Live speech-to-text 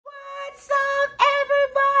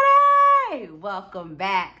Hi, welcome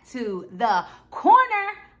back to the corner.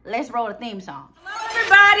 Let's roll the theme song. Hello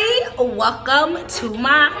everybody, welcome to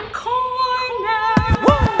my corner.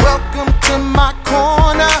 Welcome to my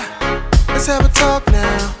corner. Let's have a talk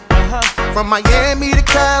now. From Miami to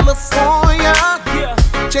California.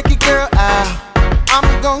 Check your girl out.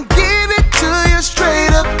 I'm gonna give it to you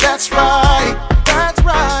straight up. That's right, that's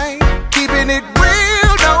right. Keeping it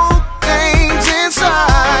real, no games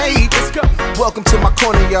inside. Let's go. Welcome to my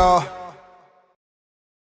corner, y'all.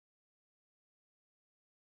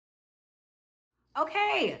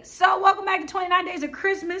 Okay, so welcome back to 29 Days of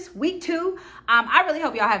Christmas, week 2. I really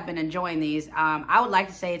hope y'all have been enjoying these. I would like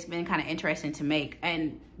to say it's been kind of interesting to make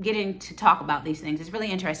and getting to talk about these things. It's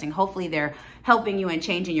really interesting. Hopefully they're helping you and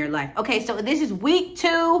changing your life. Okay, so this is week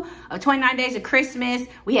 2 of 29 Days of Christmas.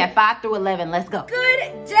 We have 5 through 11. Let's go.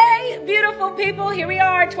 Good day, beautiful people. Here we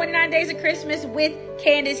are, 29 Days of Christmas with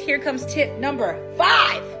Candace. Here comes tip number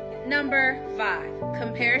 5. Number 5,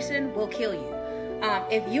 comparison will kill you.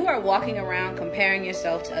 If you are walking around comparing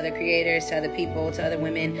yourself to other creators, to other people, to other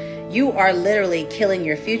women, you are literally killing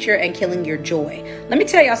your future and killing your joy. Let me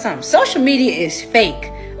tell y'all something. Social media is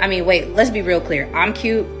fake. I mean, wait, let's be real clear. I'm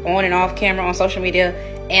cute on and off camera on social media,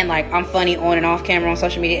 and like I'm funny on and off camera on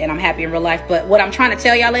social media, and I'm happy in real life. But what I'm trying to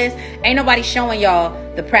tell y'all is, ain't nobody showing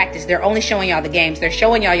y'all the practice. They're only showing y'all the games. They're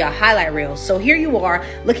showing y'all highlight reels. So here you are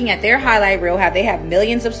looking at their highlight reel, how they have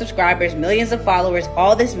millions of subscribers, millions of followers,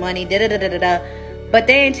 all this money, da-da-da-da-da-da. But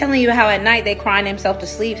they ain't telling you how at night they crying themselves to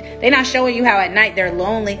sleep. They're not showing you how at night they're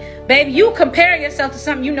lonely. Babe, you compare yourself to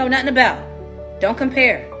something you know nothing about. Don't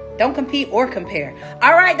compare. Don't compete or compare.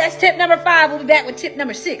 All right, that's tip number 5. We'll be back with tip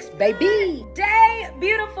number 6, baby. Day,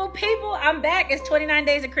 beautiful people. I'm back. It's 29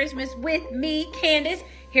 Days of Christmas with me, Candace.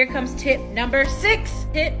 Here comes tip number 6.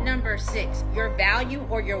 Tip number 6. Your value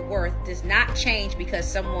or your worth does not change because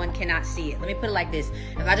someone cannot see it. Let me put it like this.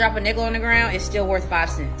 If I drop a nickel on the ground, it's still worth 5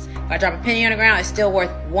 cents. If I drop a penny on the ground, it's still worth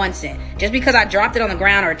 1 cent. Just because I dropped it on the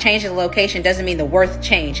ground or changed the location doesn't mean the worth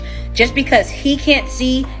changed. Just because he can't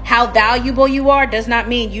see how valuable you are does not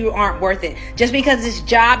mean you aren't worth it. Just because this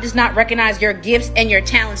job does not recognize your gifts and your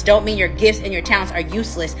talents don't mean your gifts and your talents are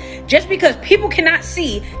useless. Just because people cannot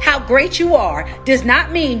see how great you are does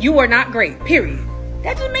not mean you are not great, period.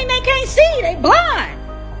 That doesn't mean they can't see. They blind.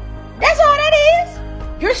 That's all that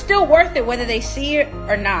is. You're still worth it whether they see it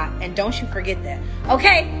or not. And don't you forget that.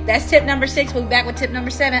 Okay, that's tip number 6. We'll be back with tip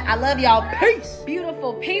number 7. I love y'all. Peace.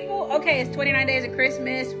 Beautiful people. Okay, it's 29 Days of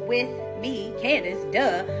Christmas with me, Candace.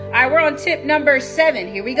 Duh. All right, we're on tip number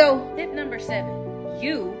 7. Here we go. Tip number 7.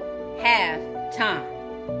 You have time.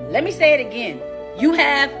 Let me say it again. You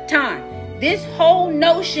have time. This whole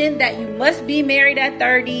notion that you must be married at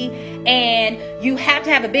 30 and you have to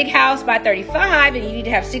have a big house by 35 and you need to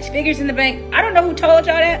have 6 figures in the bank. I don't know who told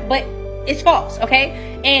y'all that, but it's false,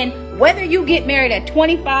 okay? And whether you get married at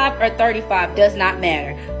 25 or 35 does not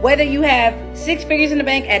matter. Whether you have 6 figures in the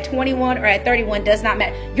bank at 21 or at 31 does not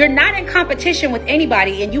matter. You're not in competition with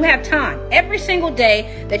anybody and you have time. Every single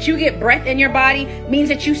day that you get breath in your body means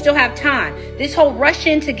that you still have time. This whole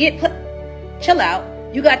rushing to get... Chill out.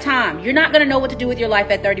 You got time. You're not going to know what to do with your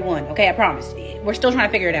life at 31. Okay, I promise. We're still trying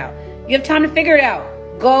to figure it out. You have time to figure it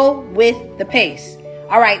out. Go with the pace.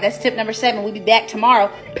 All right, that's tip number 7. We'll be back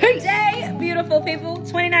tomorrow. Peace. Day, beautiful people.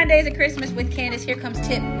 29 Days of Christmas with Candace. Here comes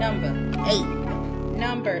tip number 8.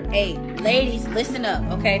 Number 8. Ladies, listen up.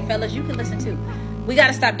 Okay, fellas, you can listen too. We got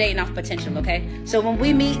to stop dating off potential, okay? So when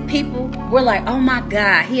we meet people, we're like, oh my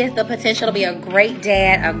God, he has the potential to be a great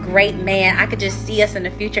dad, a great man. I could just see us in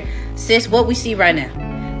the future. Sis, what we see right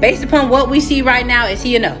now, based upon what we see right now, is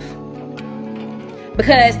he enough?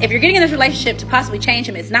 Because if you're getting in this relationship to possibly change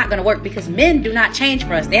him, it's not going to work because men do not change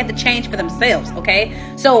for us. They have to change for themselves,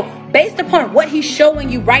 okay? So based upon what he's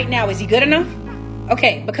showing you right now, is he good enough?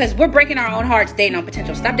 Okay, because we're breaking our own hearts dating on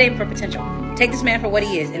potential. Stop dating for potential. Take this man for what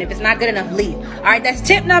he is. And if it's not good enough, leave. All right, that's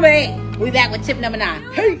tip number 8. We'll be back with tip number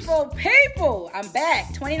 9. Peace. People, I'm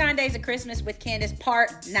back. 29 Days of Christmas with Candace,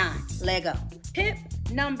 part 9. Let go. Tip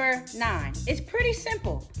number 9. It's pretty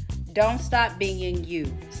simple. Don't stop being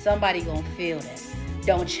you. Somebody gonna feel that.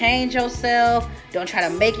 Don't change yourself. Don't try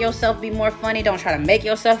to make yourself be more funny. Don't try to make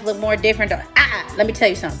yourself look more different. Let me tell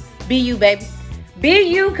you something. Be you, baby. Be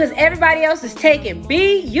you, because everybody else is taken.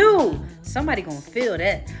 Be you. Somebody gonna feel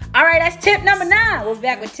that. All right, that's tip number 9. We'll be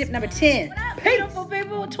back with tip number 10. What up, beautiful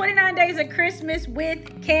people? 29 Days of Christmas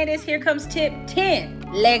with Candace. Here comes tip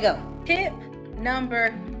 10. Lego. Tip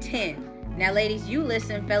number 10. Now, ladies, you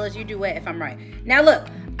listen. Fellas, you do what if I'm right. Now, look,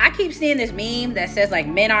 I keep seeing this meme that says, like,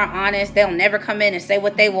 men are honest. They'll never come in and say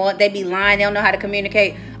what they want. They be lying. They don't know how to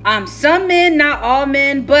communicate. Some men, not all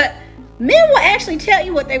men, but Men will actually tell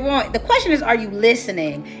you what they want. The question is, are you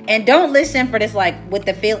listening? And don't listen for this, like, with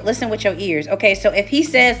the feel. Listen with your ears. Okay, so if he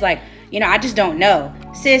says, like, you know, I just don't know.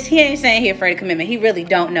 Sis, he ain't saying he afraid of commitment. He really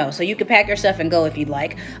don't know. So you can pack your stuff and go if you'd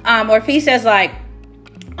like. Or if he says, like,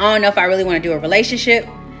 I don't know if I really want to do a relationship,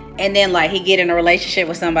 and then, like, he get in a relationship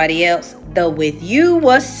with somebody else, the with you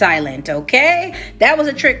was silent, okay? That was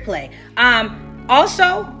a trick play.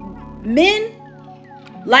 Also, men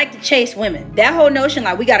like to chase women. That whole notion,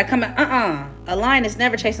 like, we got to come in, a lion is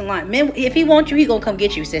never chasing a lion. Men, if he wants you, he gonna come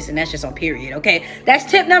get you, sis, and that's just on period, okay? That's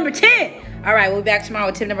tip number 10. All right, we'll be back tomorrow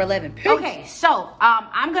with tip number 11. Peace. Okay, so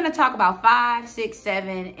I'm gonna talk about 5, 6,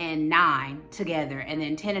 7, and 9 together, and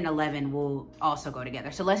then 10 and 11 will also go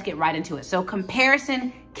together. So let's get right into it. So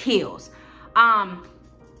comparison kills.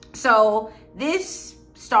 So this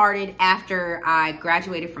started after I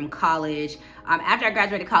graduated from college. After I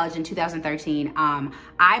graduated college in 2013,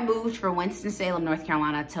 I moved from Winston-Salem, North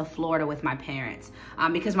Carolina to Florida with my parents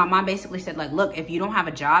because my mom basically said, like, look, if you don't have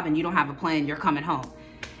a job and you don't have a plan, you're coming home.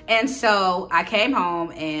 And so I came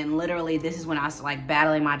home, and literally this is when I was, like,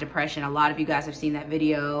 battling my depression. A lot of you guys have seen that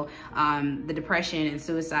video, the depression and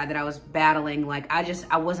suicide that I was battling. Like,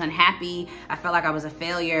 I wasn't happy. I felt like I was a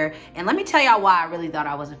failure. And let me tell y'all why I really thought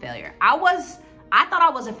I was a failure. I thought I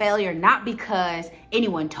was a failure not because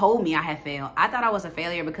anyone told me I had failed. I thought I was a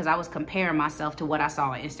failure because I was comparing myself to what I saw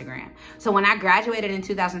on Instagram. So when I graduated in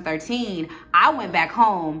 2013, I went back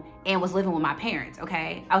home and was living with my parents,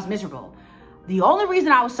 okay? I was miserable. The only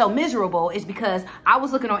reason I was so miserable is because I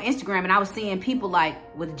was looking on Instagram and I was seeing people, like,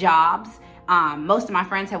 with jobs. Most of my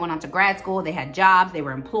friends had went on to grad school. They had jobs. They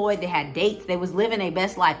were employed. They had dates. They was living their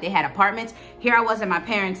best life. They had apartments. Here I was in my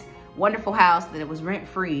parents' wonderful house that it was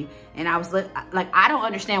rent-free, and I was like, I don't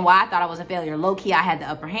understand why I thought I was a failure. Low-key, I had the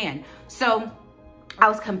upper hand. So I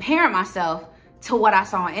was comparing myself to what I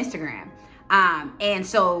saw on Instagram. And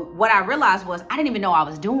so what I realized was I didn't even know I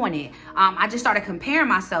was doing it. I just started comparing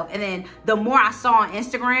myself. And then the more I saw on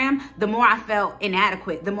Instagram, the more I felt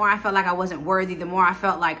inadequate. The more I felt like I wasn't worthy. The more I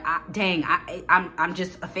felt like, I'm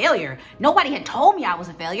just a failure. Nobody had told me I was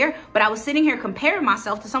a failure, but I was sitting here comparing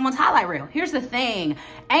myself to someone's highlight reel. Here's the thing.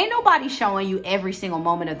 Ain't nobody showing you every single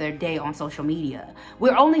moment of their day on social media.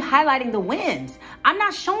 We're only highlighting the wins. I'm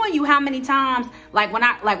not showing you how many times, like when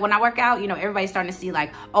I work out, you know, everybody's starting to see,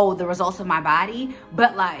 like, oh, the results of my body,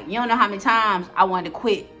 but, like, you don't know how many times I wanted to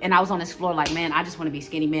quit and I was on this floor like, man, I just want to be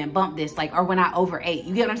skinny, man, bump this, like, or when I overate.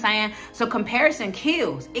 You get what I'm saying? So comparison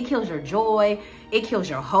kills. It kills your joy. It kills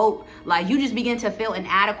your hope. Like, you just begin to feel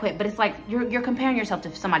inadequate, but it's like you're comparing yourself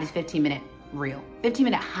to somebody's 15-minute reel,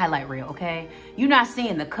 15-minute highlight reel, okay? You're not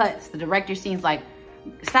seeing the cuts, the director scenes. Like,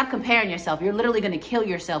 stop comparing yourself. You're literally going to kill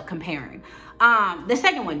yourself comparing. The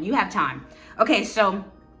second one, you have time. Okay, so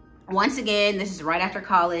once again, this is right after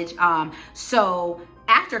college. So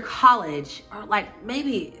after college, or like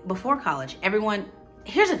maybe before college,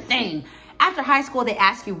 here's the thing. After high school, they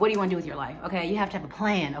ask you, what do you want to do with your life? Okay, you have to have a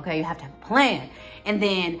plan. Okay, you have to have a plan. And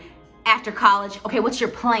then after college, okay, what's your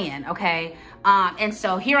plan? Okay. And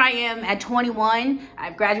so here I am at 21.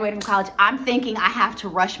 I've graduated from college. I'm thinking I have to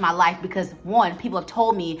rush my life because, one, people have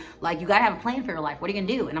told me, like, you got to have a plan for your life. What are you going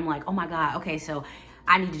to do? And I'm like, oh my God. Okay, so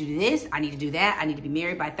I need to do this. I need to do that. I need to be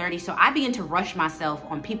married by 30. So I begin to rush myself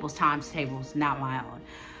on people's timetables, not my own.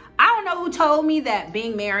 I don't know who told me that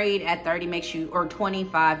being married at 30 makes you, or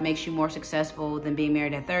 25 makes you more successful than being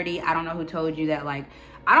married at 30. I don't know who told you that. Like,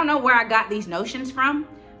 I don't know where I got these notions from,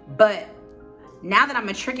 but now that I'm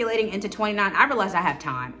matriculating into 29, I realize I have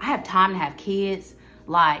time. I have time to have kids.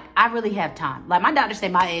 Like, I really have time. Like, my doctor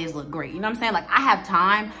said my eggs look great. You know what I'm saying? Like, I have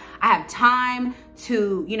time. I have time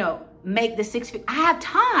to, you know, make the 6 feet. I have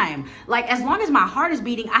time. Like, as long as my heart is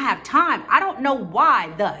beating, I have time. I don't know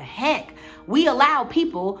why the heck we allow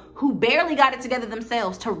people who barely got it together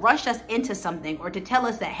themselves to rush us into something or to tell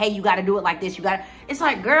us that, hey, you got to do it like this. It's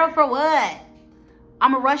like, girl, for what?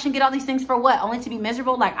 I'm gonna rush and get all these things for what? Only to be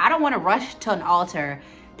miserable? Like, I don't want to rush to an altar,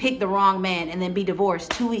 pick the wrong man, and then be divorced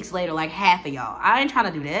 2 weeks later like half of y'all. I ain't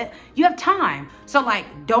trying to do that. You have time. So,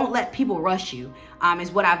 like, don't let people rush you,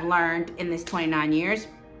 is what I've learned in this 29 years.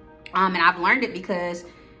 And I've learned it because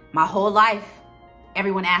my whole life,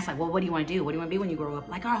 everyone asks, like, well, what do you want to do? What do you want to be when you grow up?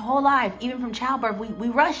 Like, our whole life, even from childbirth, we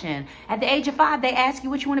rushing. At the age of 5, they ask you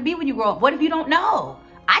what you want to be when you grow up. What if you don't know?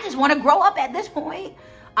 I just want to grow up at this point.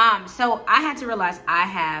 So I had to realize I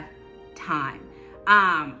have time.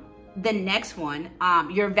 The next one,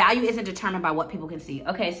 your value isn't determined by what people can see.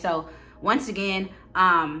 Okay, so once again,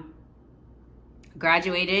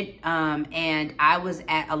 graduated, and I was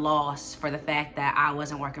at a loss for the fact that I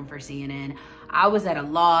wasn't working for CNN. I was at a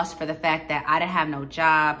loss for the fact that I didn't have no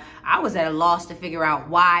job. I was at a loss to figure out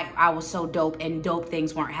why I was so dope and dope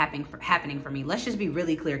things weren't happening for me. Let's just be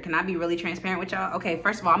really clear. Can I be really transparent with y'all? Okay,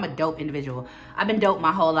 first of all, I'm a dope individual. I've been dope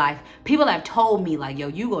my whole life. People have told me like, yo,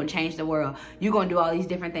 you gonna change the world. You gonna do all these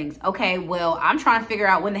different things. Okay, well, I'm trying to figure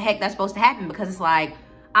out when the heck that's supposed to happen, because it's like,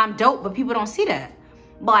 I'm dope, but people don't see that.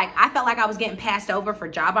 Like, I felt like I was getting passed over for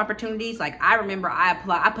job opportunities. Like, I remember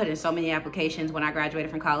I put in so many applications when I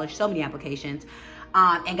graduated from college, so many applications,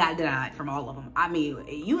 and got denied from all of them. I mean,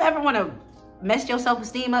 you ever want to mess your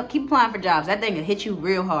self-esteem up, keep applying for jobs. That thing will hit you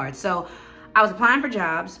real hard. So I was applying for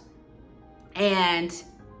jobs, and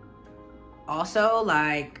also,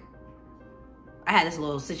 like, I had this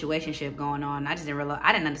little situationship going on. I just didn't realize,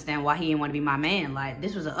 I didn't understand why he didn't want to be my man. Like,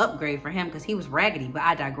 this was an upgrade for him because he was raggedy, but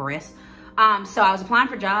I digress. So I was applying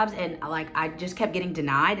for jobs, and like, I just kept getting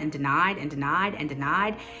denied and denied and denied and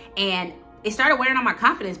denied. And it started wearing on my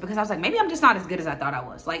confidence, because I was like, maybe I'm just not as good as I thought I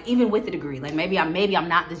was. Like, even with the degree, like maybe I'm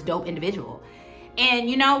not this dope individual. And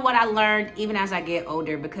you know what I learned even as I get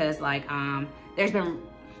older, because like,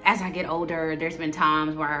 as I get older, there's been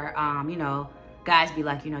times where, you know, guys be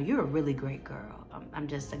like, you know, you're a really great girl. I'm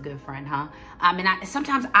just a good friend, huh? And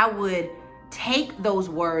sometimes I would take those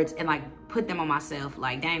words and like put them on myself,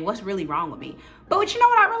 like, dang, what's really wrong with me? But you know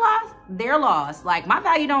what I realized? They're lost. Like, my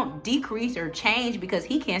value don't decrease or change because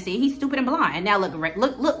he can't see it. He's stupid and blind. And now look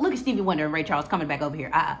at Stevie Wonder and Ray Charles coming back over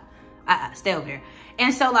here. Stay over there.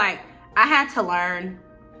 And so like, I had to learn.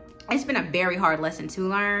 It's been a very hard lesson to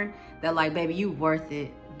learn that, like, baby, you worth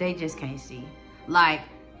it. They just can't see. Like,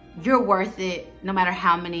 you're worth it no matter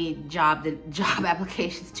how many job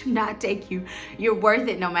applications do not take you. You're worth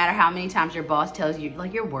it no matter how many times your boss tells you,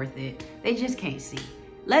 like, you're worth it. They just can't see.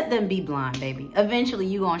 Let them be blind, baby. Eventually,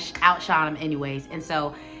 you're going to outshine them anyways. And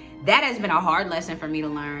so that has been a hard lesson for me to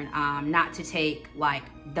learn, not to take, like,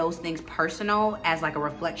 those things personal as, like, a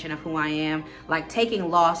reflection of who I am. Like,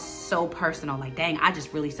 taking loss so personal. Like, dang, I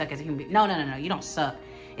just really suck as a human being. No. You don't suck.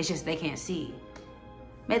 It's just they can't see.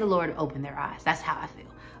 May the Lord open their eyes. That's how I feel.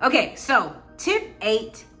 Okay, so tip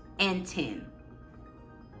 8 and 10.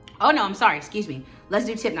 Oh no, I'm sorry, excuse me. Let's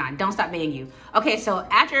do tip 9. Don't stop being you. Okay, so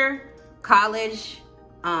after college,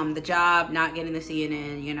 the job, not getting the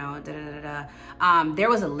CNN, you know, there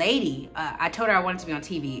was a lady. I told her I wanted to be on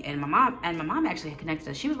TV, and my mom actually had connected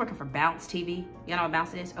us. She was working for Bounce TV. You know what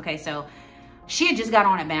Bounce is? Okay, so she had just got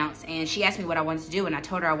on at Bounce, and she asked me what I wanted to do, and I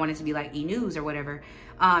told her I wanted to be like E! News or whatever.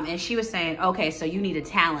 And she was saying, okay, so you need a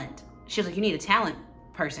talent. She was like, you need a talent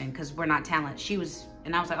person, because we're not talent.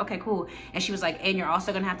 And I was like, okay, cool. And she was like, and you're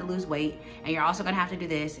also gonna have to lose weight, and you're also gonna have to do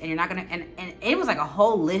this, and you're not gonna, and it was like a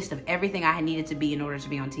whole list of everything I had needed to be in order to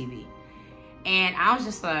be on TV. And I was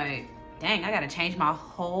just like, dang, I gotta change my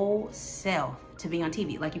whole self to be on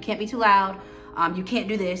TV. Like, you can't be too loud, you can't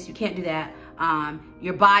do this, you can't do that,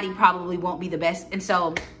 your body probably won't be the best. And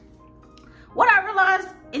so what I realized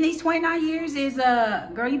in these 29 years is,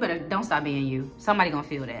 girl, you better don't stop being you. Somebody gonna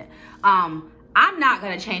feel that. I'm not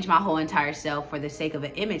gonna change my whole entire self for the sake of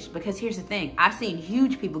an image, because here's the thing. I've seen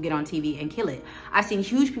huge people get on TV and kill it. I've seen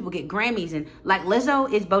huge people get Grammys, and like Lizzo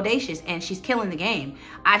is bodacious and she's killing the game.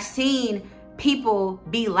 I've seen people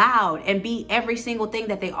be loud and be every single thing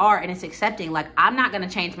that they are, and it's accepting. Like, I'm not gonna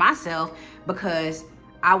change myself because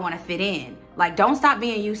I want to fit in. Like, don't stop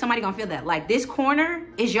being you. Somebody gonna feel that. Like, this corner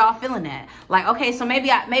is y'all feeling that. Like, okay, so maybe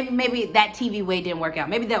that TV way didn't work out.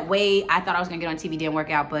 Maybe that way I thought I was gonna get on TV didn't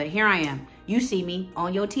work out, but here I am. You see me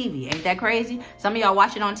on your TV. Ain't that crazy? Some of y'all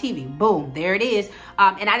watch it on TV. Boom, there it is.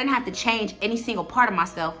 And I didn't have to change any single part of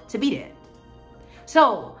myself to be that.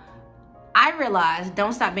 So I realized,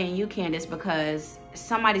 don't stop being you, Candace, because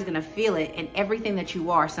somebody's gonna feel it, and everything that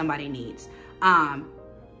you are, somebody needs. And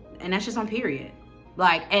that's just on period.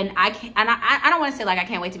 Like, and I don't want to say like I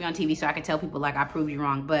can't wait to be on TV so I can tell people like I proved you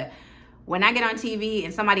wrong, but when I get on TV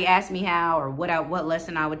and somebody asks me how or what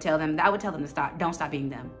lesson I would tell them to stop. Don't stop being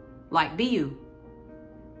them. Like, be you.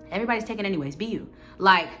 Everybody's taken anyways. Be you.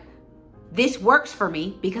 Like, this works for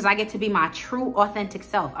me because I get to be my true, authentic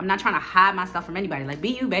self. I'm not trying to hide myself from anybody. Like,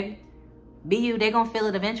 be you, baby. Be you. They're gonna feel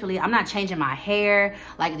it eventually. I'm not changing my hair.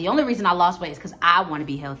 Like, the only reason I lost weight is because I want to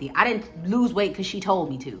be healthy. I didn't lose weight because she told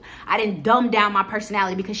me to. I didn't dumb down my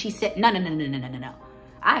personality because she said no.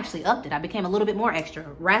 I actually upped it. I became a little bit more extra.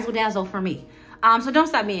 Razzle dazzle for me. So don't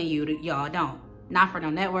stop being you, y'all. Don't. Not for no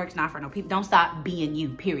networks, not for no people. Don't stop being you,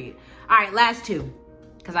 period. All right, last two,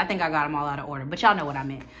 because I think I got them all out of order, but y'all know what I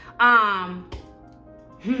meant.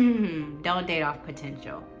 Don't date off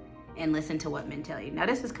potential and listen to what men tell you. Now,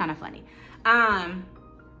 this is kind of funny.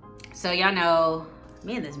 So y'all know,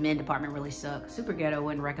 me and this men department really suck. Super ghetto,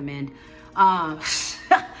 wouldn't recommend. I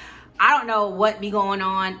don't know what be going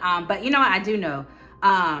on. But you know what? I do know.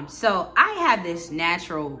 So I have this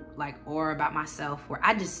natural like aura about myself where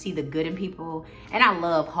I just see the good in people, and I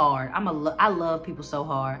love hard. I love people so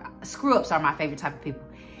hard. Screw ups are my favorite type of people.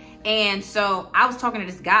 And so I was talking to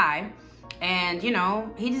this guy, and you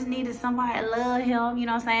know, he just needed somebody to love him, you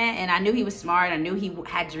know what I'm saying? And I knew he was smart. I knew he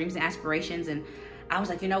had dreams and aspirations, and I was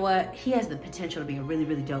like, you know what? He has the potential to be a really,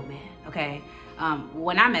 really dope man, okay?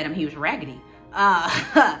 When I met him, he was raggedy.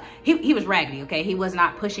 He was raggedy, okay? He was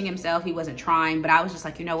not pushing himself. He wasn't trying, but I was just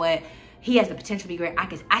like, you know what? He has the potential to be great.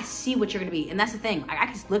 I see what you're gonna be. And that's the thing. I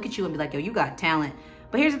can look at you and be like, yo, you got talent.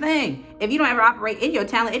 But here's the thing. If you don't ever operate in your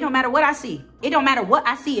talent, it don't matter what I see. It don't matter what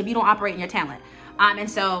I see if you don't operate in your talent. And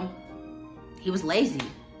so he was lazy.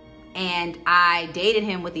 And I dated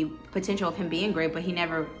him with the potential of him being great, but he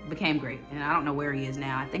never became great. And I don't know where he is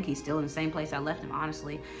now. I think he's still in the same place I left him,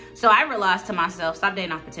 honestly. So I realized to myself, stop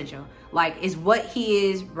dating off potential. Like, is what he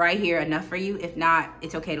is right here enough for you? If not,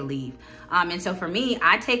 it's okay to leave. And so for me,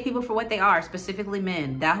 I take people for what they are, specifically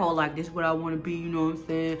men. That whole, like, this is what I want to be, you know what I'm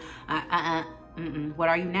saying? What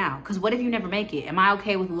are you now? Because what if you never make it? Am I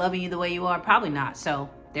okay with loving you the way you are? Probably not. So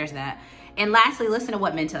there's that. And lastly, listen to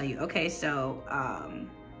what men tell you. Okay, so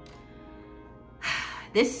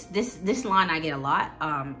this line I get a lot.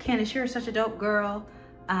 Candace, you're such a dope girl.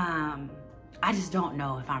 I just don't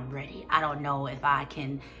know if I'm ready. I don't know if I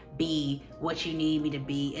can be what you need me to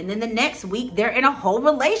be. And then the next week they're in a whole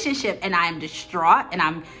relationship, and I am distraught, and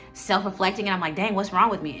I'm self-reflecting, and I'm like, dang, what's wrong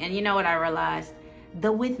with me? And you know what I realized?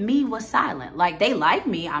 The with me was silent. Like, they like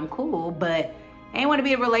me, I'm cool, but they didn't want to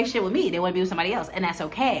be in a relationship with me. They want to be with somebody else, and that's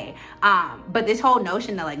okay. But this whole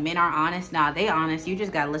notion that like men aren't honest, nah, they honest. You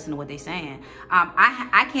just gotta listen to what they're saying.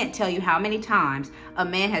 I can't tell you how many times a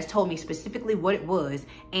man has told me specifically what it was,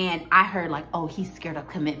 and I heard like, oh, he's scared of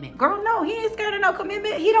commitment. Girl, no, he ain't scared of no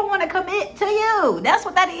commitment. He don't want to commit to you. That's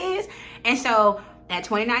what that is. And so at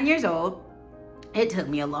 29 years old, it took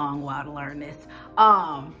me a long while to learn this.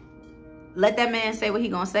 Let that man say what he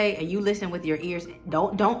gonna say, and you listen with your ears.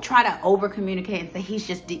 Don't try to over communicate and say he's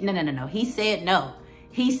just no. He said no.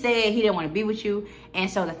 He said he didn't want to be with you, and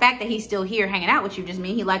so the fact that he's still here hanging out with you just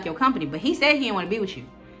means he liked your company. But he said he didn't want to be with you.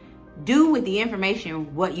 Do with the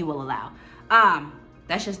information what you will allow.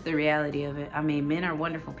 That's just the reality of it. I mean, men are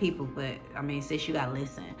wonderful people, but I mean, sis, you gotta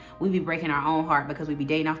listen. We be breaking our own heart because we be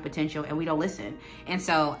dating off potential and we don't listen. And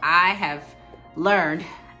so I have learned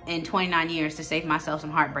in 29 years to save myself some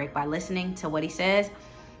heartbreak by listening to what he says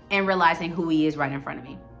and realizing who he is right in front of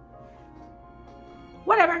me.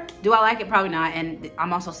 Whatever. Do I like it? Probably not. And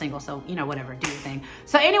I'm also single, so you know, whatever, do your thing.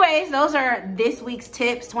 So anyways, those are this week's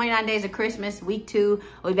tips. 29 days of Christmas, week 2.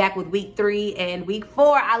 We'll be back with week 3 and week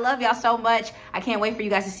 4. I love y'all so much. I can't wait for you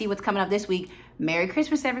guys to see what's coming up this week. Merry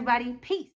Christmas, everybody. Peace.